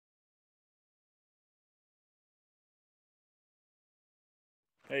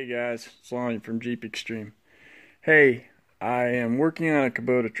Hey guys, it's Lonnie from Jeep Extreme. Hey, I am working on a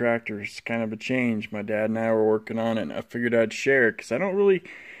Kubota tractor. It's kind of a change. My dad and I were working on it, and I figured I'd share it because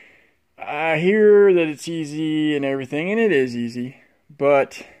I hear that it's easy and everything, and it is easy,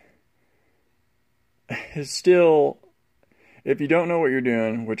 but it's still, if you don't know what you're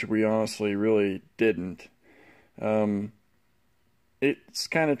doing, which we honestly really didn't, it's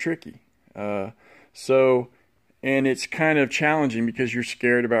kind of tricky. And it's kind of challenging because you're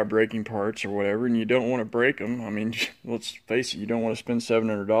scared about breaking parts or whatever, and you don't want to break them. I mean, let's face it, you don't want to spend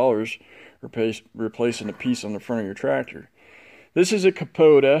 $700 replacing a piece on the front of your tractor. This is a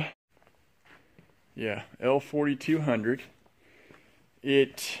Kubota, L4200.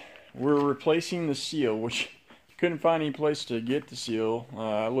 We're replacing the seal, which I couldn't find any place to get the seal.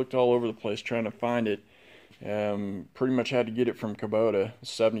 I looked all over the place trying to find it. Pretty much had to get it from Kubota,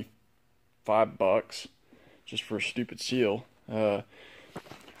 $75. Just for a stupid seal. The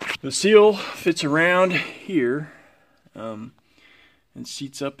seal fits around here and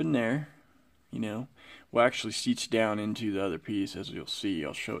seats up in there, well, actually seats down into the other piece, as you'll see.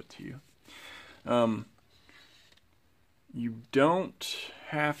 I'll show it to you. You don't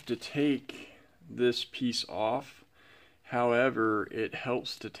have to take this piece off. However, it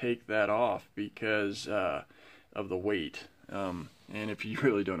helps to take that off because of the weight, and if you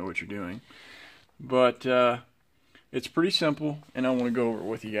really don't know what you're doing. But it's pretty simple, and I want to go over it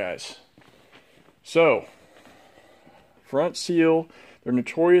with you guys. So, front seal, they're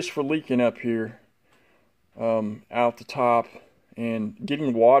notorious for leaking up here out the top and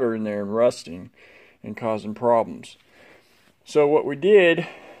getting water in there and rusting and causing problems. So what we did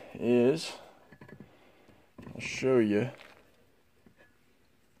is, I'll show you,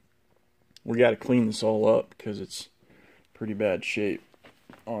 we got to clean this all up because it's pretty bad shape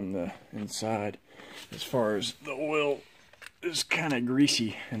on the inside. As far as the oil is kind of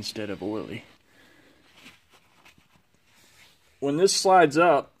greasy instead of oily. When this slides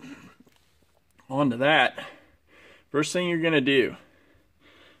up onto that, first thing you're going to do,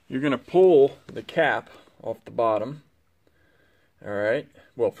 you're going to pull the cap off the bottom. Alright,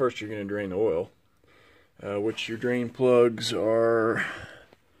 well, first you're going to drain the oil, which your drain plugs are,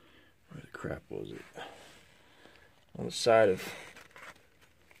 where the crap was it? On the side of,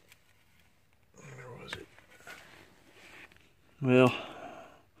 well,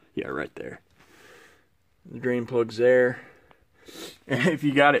 yeah, right there. The drain plug's there. And if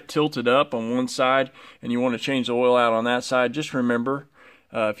you got it tilted up on one side and you want to change the oil out on that side, just remember,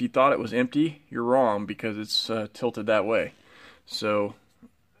 if you thought it was empty, you're wrong because it's tilted that way. So,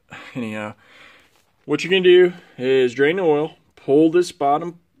 anyhow, what you're going to do is drain the oil, pull this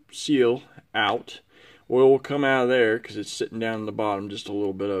bottom seal out. Oil will come out of there because it's sitting down in the bottom, just a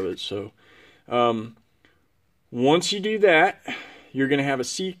little bit of it. So, once you do that, you're going to have a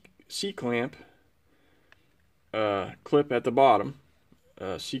C-clamp clip at the bottom,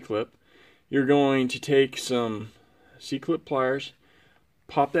 C-clip. You're going to take some C-clip pliers,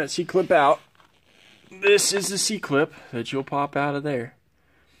 pop that C-clip out. This is the C-clip that you'll pop out of there.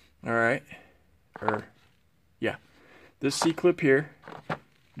 Alright? This C-clip here.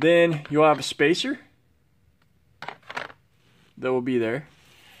 Then you'll have a spacer that will be there.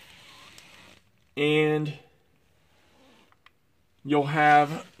 And you'll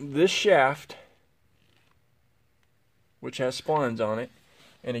have this shaft, which has splines on it,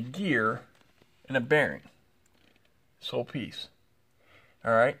 and a gear, and a bearing. This whole piece.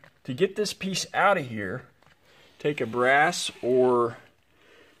 Alright, to get this piece out of here, take a brass, or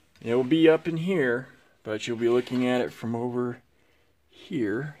it will be up in here, but you'll be looking at it from over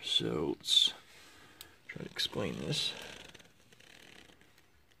here. So let's try to explain this.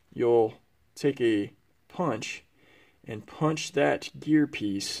 You'll take a punch and punch that gear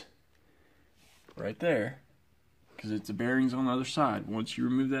piece right there, because it's the bearings on the other side. Once you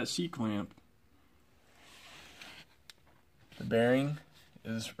remove that C-clamp, the bearing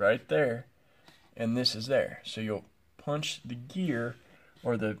is right there, and this is there. So you'll punch the gear,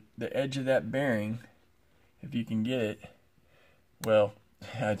 or the edge of that bearing, if you can get it. Well,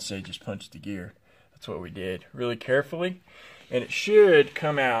 I'd say just punch the gear. That's what we did, really carefully, and it should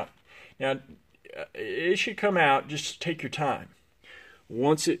come out. Now, it should come out, just take your time.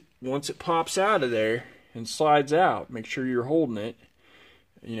 Once it pops out of there and slides out, make sure you're holding it,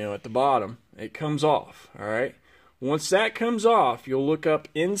 at the bottom. It comes off, alright? Once that comes off, you'll look up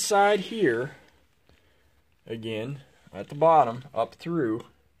inside here, again, at the bottom, up through,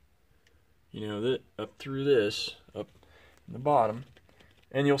 up through this, up in the bottom,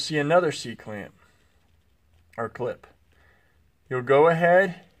 and you'll see another C-clamp, or clip. You'll go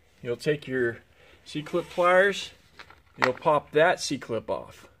ahead, you'll take your C-clip pliers, you'll pop that C-clip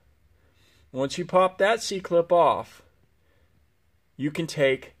off. Once you pop that C-clip off, you can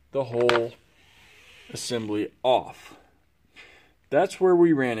take the whole assembly off. That's where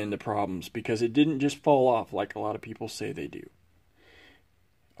we ran into problems, because it didn't just fall off like a lot of people say they do.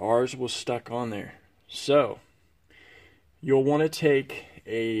 Ours was stuck on there. So you'll want to take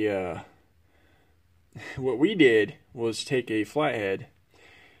a what we did was take a flathead,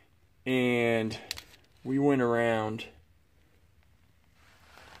 and we went around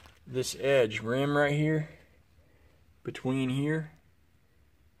this edge rim right here, between here,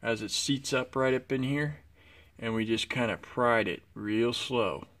 as it seats up right up in here, and we just kind of pried it real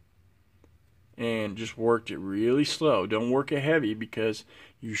slow and just worked it really slow. Don't work it heavy, because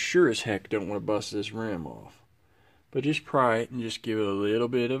you sure as heck don't want to bust this rim off. But just pry it and just give it a little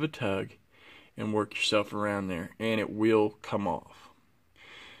bit of a tug and work yourself around there, and it will come off.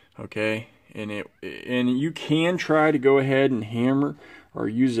 Okay, and you can try to go ahead and hammer or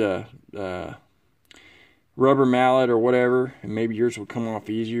use a rubber mallet or whatever, and maybe yours will come off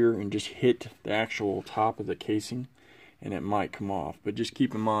easier, and just hit the actual top of the casing and it might come off. But just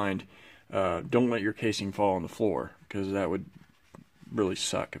keep in mind, don't let your casing fall on the floor, because that would really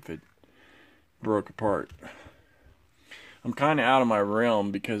suck if it broke apart. I'm kind of out of my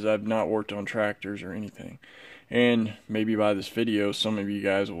realm because I've not worked on tractors or anything, and maybe by this video some of you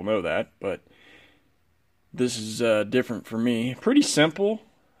guys will know that, but this is different for me. Pretty simple.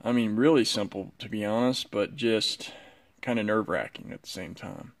 I mean, really simple, to be honest, but just kind of nerve-wracking at the same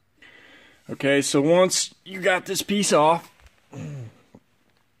time. Okay, so once you got this piece off,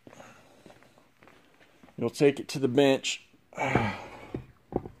 you'll take it to the bench.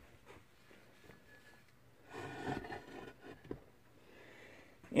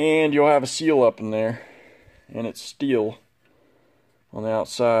 And you'll have a seal up in there, and it's steel on the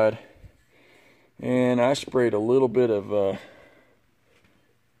outside. And I sprayed a little bit of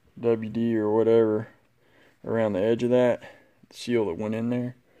WD or whatever around the edge of that seal that went in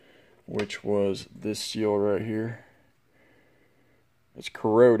there, which was this seal right here. It's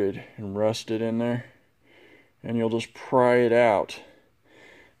corroded and rusted in there, and you'll just pry it out.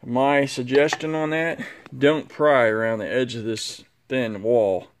 My suggestion on that, don't pry around the edge of this thin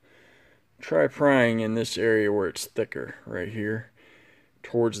wall. Try prying in this area where it's thicker, right here,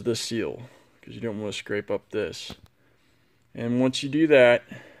 towards the seal, because you don't want to scrape up this. And once you do that,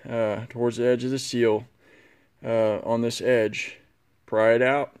 towards the edge of the seal, on this edge, pry it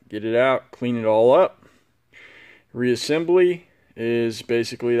out, get it out, clean it all up. Reassembly is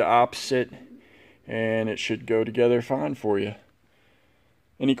basically the opposite, and it should go together fine for you.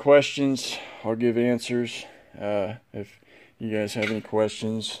 Any questions, I'll give answers. If you guys have any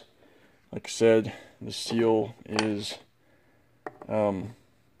questions, like I said, the seal is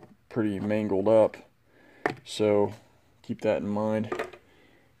pretty mangled up, so keep that in mind.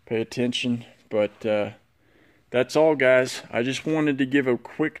 Pay attention. But that's all, guys. I just wanted to give a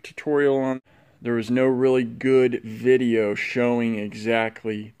quick tutorial on. There was no really good video showing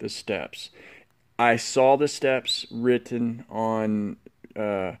exactly the steps. I saw the steps written on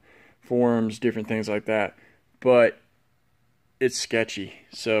forums, different things like that, but it's sketchy.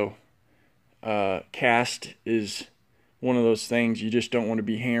 So cast is one of those things you just don't want to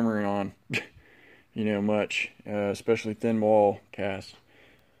be hammering on you know, much, especially thin wall cast.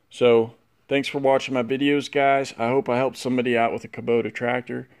 So thanks for watching my videos, guys. I hope I helped somebody out with a Kubota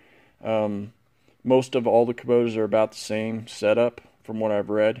tractor. Most of all the Kubotas are about the same setup from what I've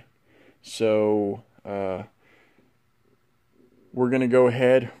read. So we're going to go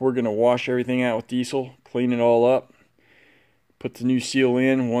ahead, we're going to wash everything out with diesel, clean it all up, put the new seal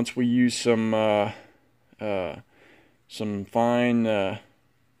in. Once we use some fine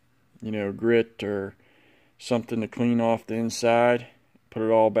you know, grit or something to clean off the inside, put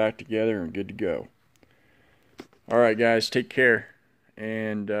it all back together and good to go. Alright guys, take care,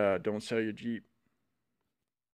 and don't sell your Jeep.